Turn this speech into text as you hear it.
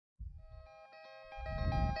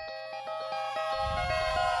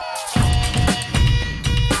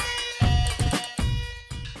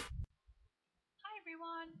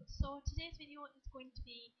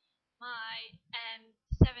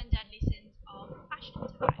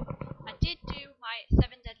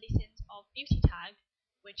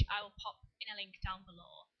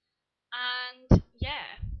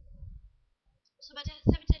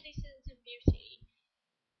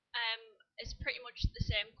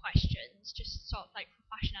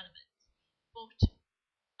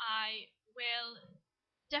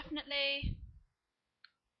quickly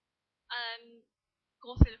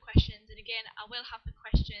go through the questions, and again I will have the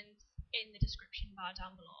questions in the description bar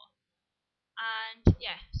down below. And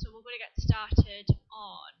yeah, so we're going to get started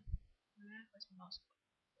on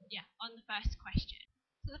on the first question.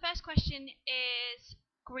 So the first question is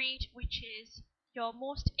greed, which is your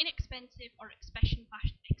most inexpensive or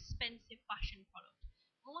expensive fashion product.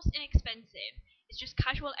 Most inexpensive is just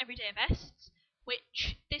casual everyday vests,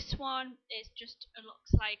 which this one is just, it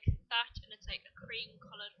looks like that, and it's like a cream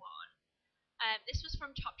coloured one. This was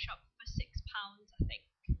from Topshop for £6, I think.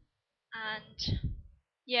 And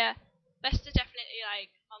yeah, vests are definitely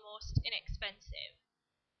like my most inexpensive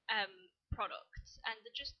products, and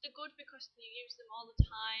they're good because you use them all the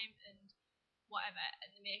time and whatever,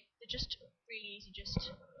 and they're just really easy to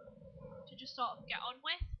just sort of get on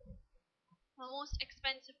with. My most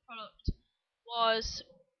expensive product was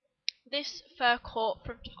this fur coat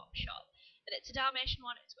from Topshop, and it's a Dalmatian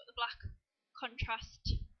one. It's got the black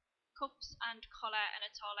contrast cuffs and collar, and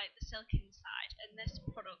it's all like the silk inside, and this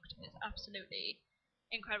product is absolutely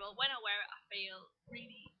incredible. When I wear it, I feel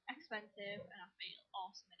really expensive and I feel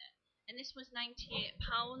awesome in it. And this was £98,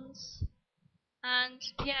 and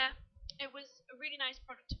yeah, it was a really nice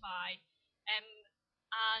product to buy.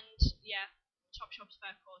 And yeah, Topshop's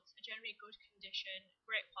fur coats are generally good condition,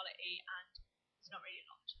 great quality, and it's not really a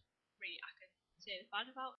lot really I can say bad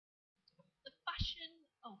about. The fashion,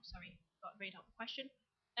 oh sorry, got to read out the question.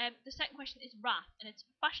 The second question is wrath, and it's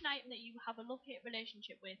a fashion item that you have a love-hate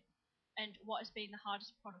relationship with, and what has been the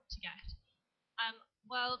hardest product to get.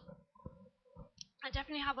 Well, I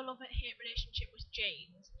definitely have a love-hate relationship with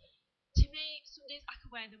jeans. To me, some days I can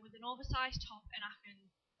wear them with an oversized top, and I can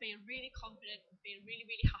feel really confident and feel really,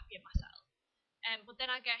 really happy in myself. But then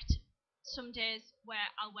I get some days where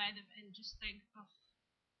I'll wear them and just think, oh,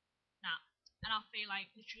 nah. And I feel like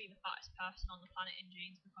literally the fattest person on the planet in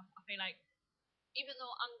jeans, because I feel like even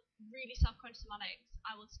though I'm really self-conscious of my legs,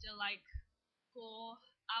 I will still like go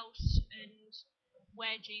out and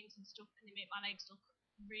wear jeans and stuff, and they make my legs look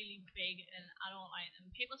really big, and I don't like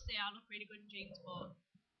them. People say I look really good in jeans, but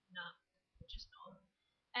nah, just not.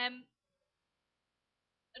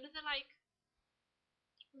 Another like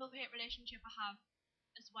love-hate relationship I have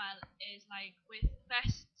as well is like with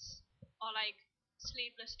vests or like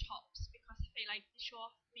sleeveless tops, because I feel like they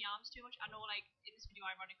show off my arms too much. I know, like in this video,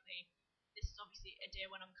 ironically, this is obviously a day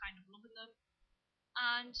when I'm kind of loving them,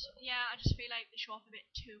 and yeah, I just feel like they show off a bit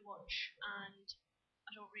too much, and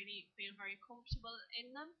I don't really feel very comfortable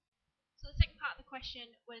in them. So the second part of the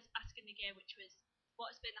question was asking again, which was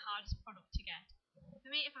what has been the hardest product to get. For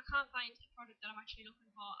me, if I can't find the product that I'm actually looking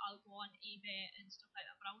for, I'll go on eBay and stuff like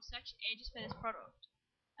that. But I was searching ages for this product,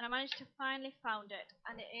 and I managed to finally found it,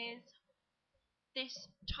 and it is this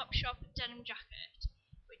Topshop denim jacket,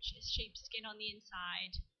 which is sheepskin on the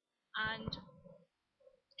inside, and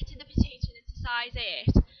it's in the petite, and it's a size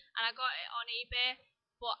 8, and I got it on eBay,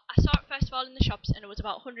 but I saw it first of all in the shops, and it was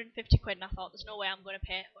about 150 quid, and I thought there's no way I'm going to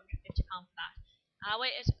pay £150 for that. And I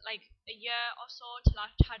waited like a year or so till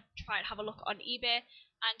I had tried to have a look on eBay,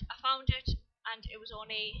 and I found it, and it was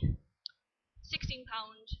only £16,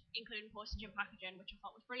 including postage and packaging, which I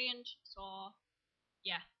thought was brilliant. So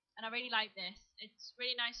yeah, and I really like this. It's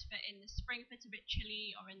really nice for in the spring if it's a bit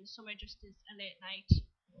chilly, or in the summer just as a late night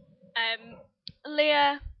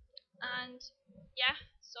layer. And yeah,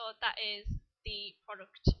 so that is the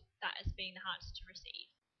product that has been the hardest to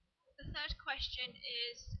receive. The third question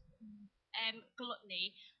is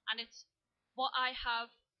gluttony, and it's what like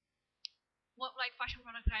fashion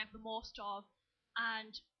product I have the most of,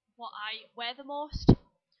 and what I wear the most.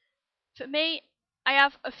 For me, I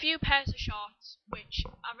have a few pairs of shorts, which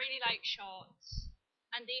I really like shorts,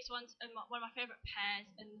 and these ones are one of my favourite pairs,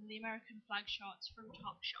 and the American flag shorts from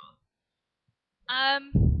Topshop.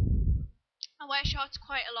 I wear shorts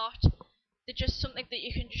quite a lot. They're just something that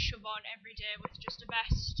you can just shove on every day with just a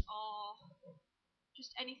vest, or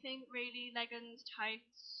just anything really, leggings,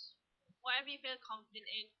 tights, whatever you feel confident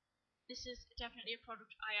in. This is definitely a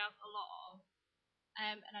product I have a lot of,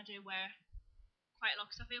 and I do wear quite a lot,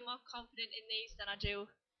 because I feel more confident in these than I do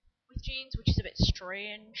with jeans, which is a bit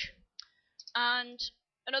strange. And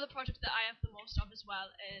another product that I have the most of as well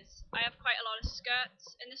is I have quite a lot of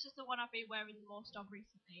skirts, and this is the one I've been wearing the most of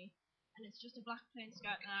recently, and it's just a black plain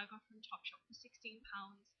skirt that I got from Topshop for £16,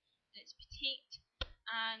 and it's petite,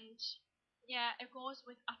 and yeah, it goes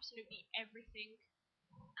with absolutely everything,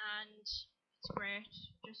 and it's great.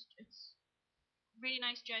 It's really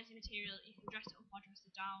nice jersey material. You can dress it up or dress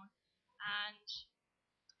it down, and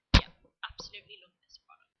yeah, absolutely love this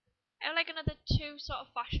product. I have like another two sort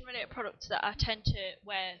of fashion related products that I tend to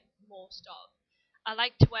wear most of. I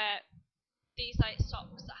like to wear these like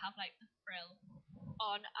socks that have like the frill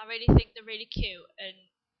on. I really think they're really cute, and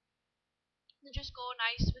they just go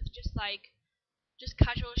nice with just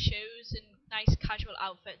casual shoes and nice casual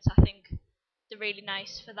outfits. I think they're really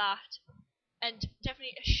nice for that. And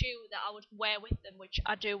definitely a shoe that I would wear with them, which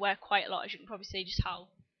I do wear quite a lot, as you can probably see just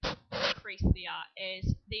how creased they are,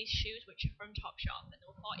 is these shoes, which are from Topshop, and they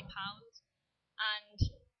were £40, and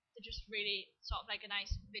they're just really sort of like a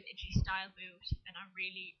nice vintagey style boot, and I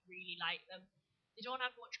really, really like them. They don't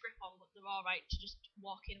have much grip on, but they're alright to just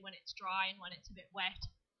walk in when it's dry and when it's a bit wet.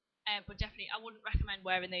 But definitely, I wouldn't recommend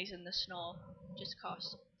wearing these in the snow, just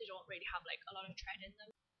because they don't really have like a lot of tread in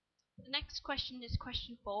them. The next question is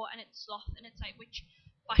question 4, and it's Sloth, and it's like, which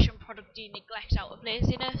fashion product do you neglect out of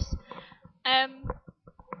laziness?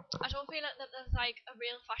 I don't feel like that there's like a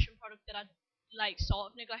real fashion product that I like sort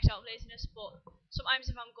of neglect out of laziness, but sometimes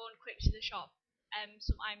if I'm going quick to the shop,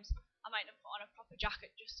 sometimes I might not put on a proper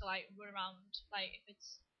jacket just to like run around. Like if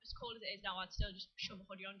it's as cold as it is now, I'd still just shove a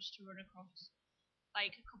hoodie on just to run across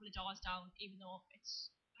like a couple of doors down, even though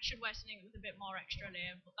I should wear something with a bit more extra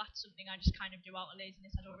layer, but that's something I just kind of do out of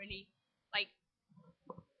laziness. I don't really like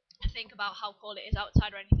think about how cold it is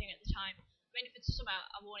outside or anything at the time. I mean, if it's summer,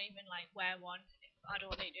 I won't even like wear one if I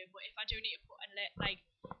don't need to. But if I do need to put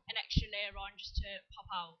an extra layer on just to pop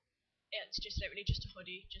out, it's just literally just a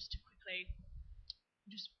hoodie, just to quickly,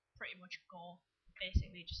 just pretty much go,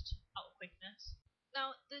 basically just out of quickness.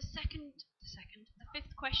 Now the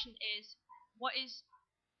fifth question is, what is?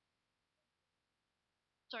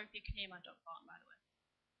 Sorry if you can hear my dog barking, by the way.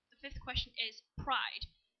 The fifth question is pride,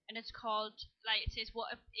 and it's called, like it says,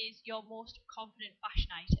 what is your most confident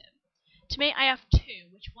fashion item? To me, I have two,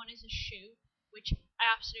 which one is a shoe, which I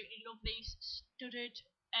absolutely love these studded,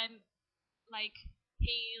 like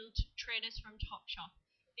heeled trainers from Topshop.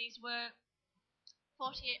 These were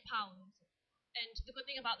 £48, and the good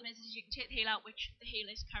thing about them is you can take the heel out, which the heel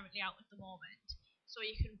is currently out at the moment, so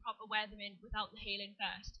you can proper wear them in without the heel in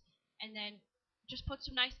first, and then just put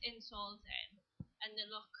some nice insoles in, and they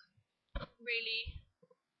look really,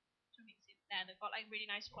 there, they've got like really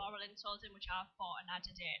nice floral insoles in, which I've bought and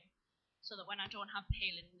added in, so that when I don't have the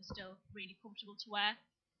heel in, they're still really comfortable to wear.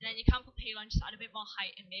 And then you can put the heel on, just add a bit more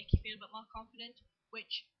height and make you feel a bit more confident,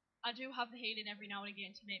 which I do have the heel in every now and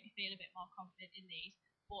again to make me feel a bit more confident in these,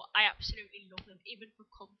 but I absolutely love them. Even for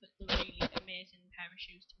comfort, they're really amazing pair of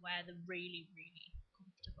shoes to wear. They're really, really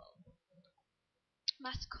comfortable.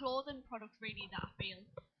 Last clothing product really that I feel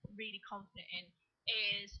really confident in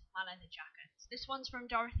is my leather jackets. This one's from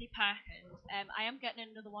Dorothy Perkins. I am getting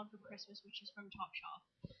another one for Christmas, which is from Topshop.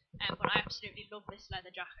 But I absolutely love this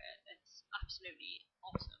leather jacket. It's absolutely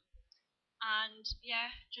awesome. And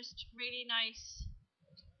yeah, just really nice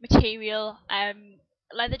material.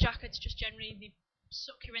 Leather jackets just generally they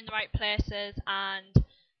suck you in the right places, and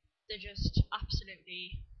they're just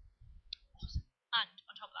absolutely awesome. And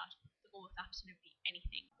on top of that, they go with absolutely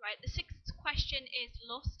anything. Right, the sixth question is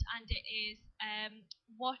lust, and it is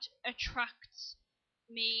what attracts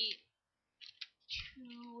me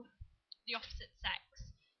to the opposite sex,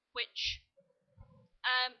 which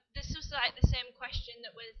this was like the same question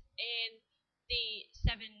that was in the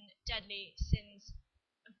 7 deadly sins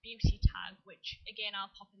of beauty tag, which again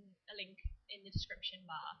I'll pop in a link in the description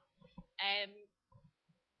bar.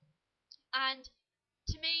 And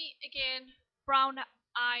to me, again,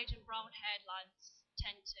 brown-eyed and brown-haired lads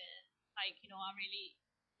tend to I really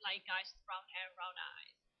like guys with brown hair and brown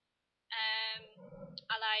eyes.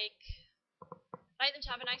 I like them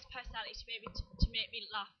to have a nice personality, to maybe to make me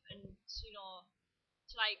laugh, and to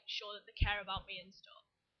like show that they care about me and stuff.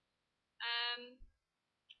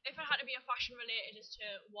 If it had to be a fashion related as to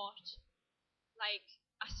what like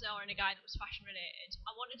I saw in a guy that was fashion related,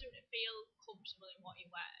 I wanted him to feel comfortable in what he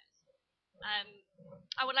wears.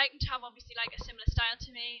 I would like him to have obviously like a similar style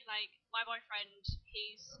to me. Like my boyfriend,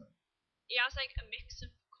 he has like a mix of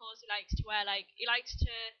clothes he likes to wear. Like he likes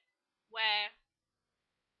to wear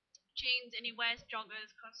jeans and he wears joggers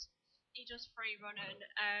because he does free running.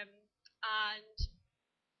 And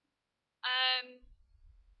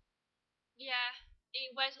yeah, he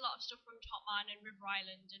wears a lot of stuff from Top Man and River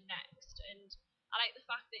Island and Next, and I like the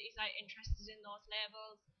fact that he's like interested in those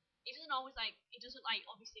labels. He doesn't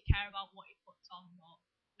obviously care about what he puts on, but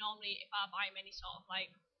normally if I buy him any sort of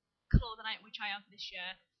like clothing item, which I have this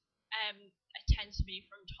year, it tends to be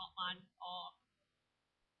from Top Man or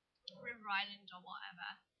River Island or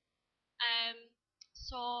whatever.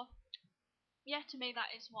 So yeah, to me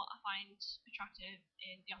that is what I find attractive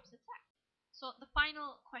in the opposite sex. So the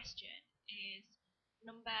final question is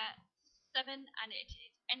number 7, and it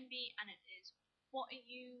is envy, and it is, what are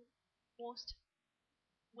you most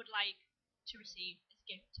would like to receive as a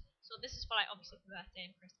gift? So So this is for like obviously for birthday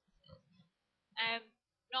and Christmas.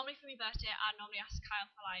 Normally for my birthday, I normally ask Kyle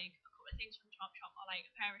for like a couple of things from Topshop, or like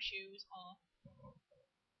a pair of shoes or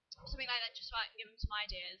something like that, just so I can give him some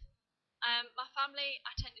ideas. My family,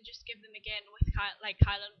 I tend to just give them again with Kyle,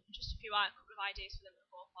 and just a couple of ideas for them to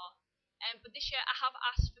go for. But this year I have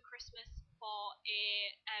asked for Christmas for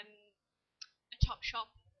a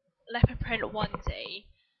Topshop leopard print onesie,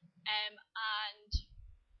 and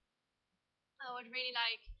I would really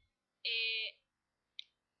like a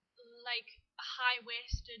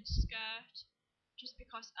high-waisted skirt, just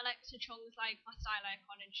because Alexa Chung's like my style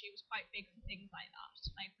icon, and she was quite big for things like that,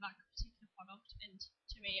 like for that particular product. And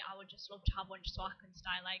to me, I would just love to have one just so I can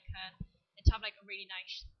style like her, and to have like a really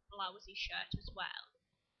nice blousey shirt as well.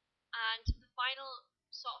 And the final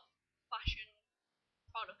sort of fashion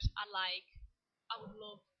product I would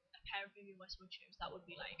love a pair of Vivienne Westwood shoes. That would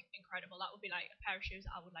be like incredible. That would be like a pair of shoes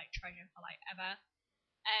that I would like treasure for like ever.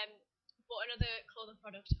 But another clothing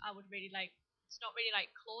product I would really like, it's not really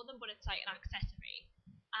like clothing, but it's like an accessory.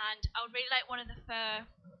 And I would really like one of the fur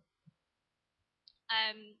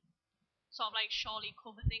sort of like shawly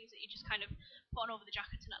cover things that you just kind of put on over the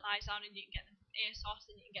jackets and it lies down, and you can get them from ASOS,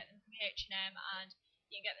 and you can get them from H&M, and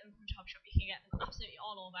you can get them from Topshop. You can get them absolutely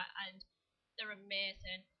all over, and they're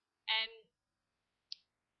amazing.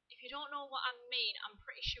 If you don't know what I mean, I'm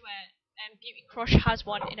pretty sure Beauty Crush has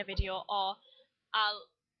one in a video, or I'll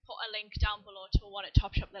put a link down below to one at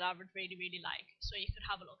Topshop that I would really, really like, so you could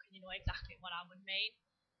have a look and you know exactly what I would mean.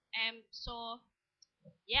 So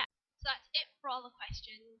yeah, so that's it for all the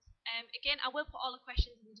questions. Again, I will put all the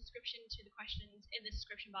questions in the description in the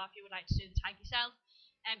description bar if you would like to do the tag yourself,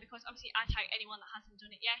 because obviously I tag anyone that hasn't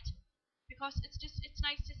done it yet, because it's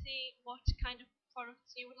nice to see what kind of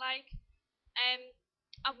products you would like.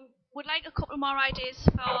 I would like a couple more ideas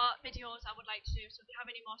for videos I would like to do, so if you have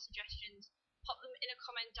any more suggestions, pop them in a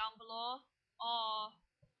comment down below, or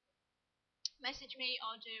message me,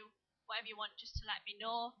 or do whatever you want just to let me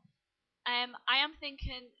know. I am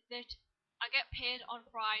thinking that I get paid on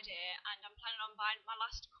Friday, and I'm planning on buying my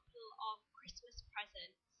last couple of Christmas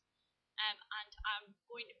presents. And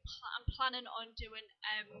I'm planning on doing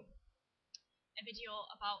a video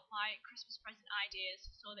about my Christmas present ideas,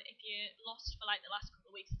 so that if you're lost for like the last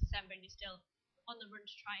couple of weeks of December and you're still on the run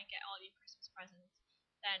to try and get all your Christmas presents,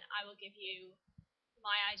 then I will give you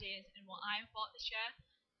my ideas and what I've bought this year.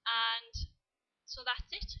 And so that's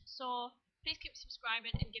it. So please keep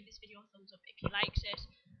subscribing and give this video a thumbs up if you liked it,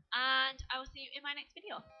 and I will see you in my next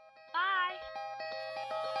video. Bye!